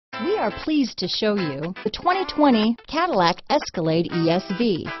We are pleased to show you the 2020 Cadillac Escalade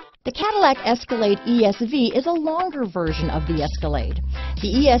ESV. The Cadillac Escalade ESV is a longer version of the Escalade.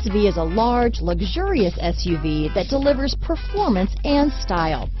 The ESV is a large, luxurious SUV that delivers performance and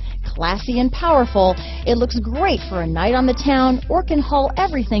style. Classy and powerful, it looks great for a night on the town or can haul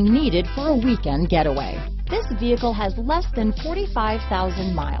everything needed for a weekend getaway. This vehicle has less than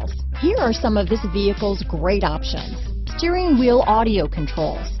 45,000 miles. Here are some of this vehicle's great options: steering wheel audio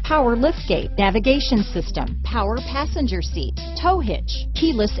controls, power liftgate, navigation system, power passenger seat, tow hitch,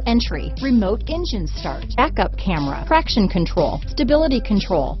 keyless entry, remote engine start, backup camera, traction control, stability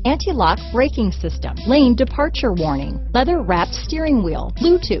control, anti-lock braking system, lane departure warning, leather-wrapped steering wheel,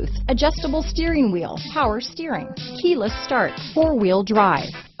 Bluetooth, adjustable steering wheel, power steering, keyless start, four-wheel drive,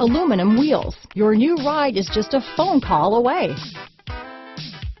 aluminum wheels. Your new ride is just a phone call away.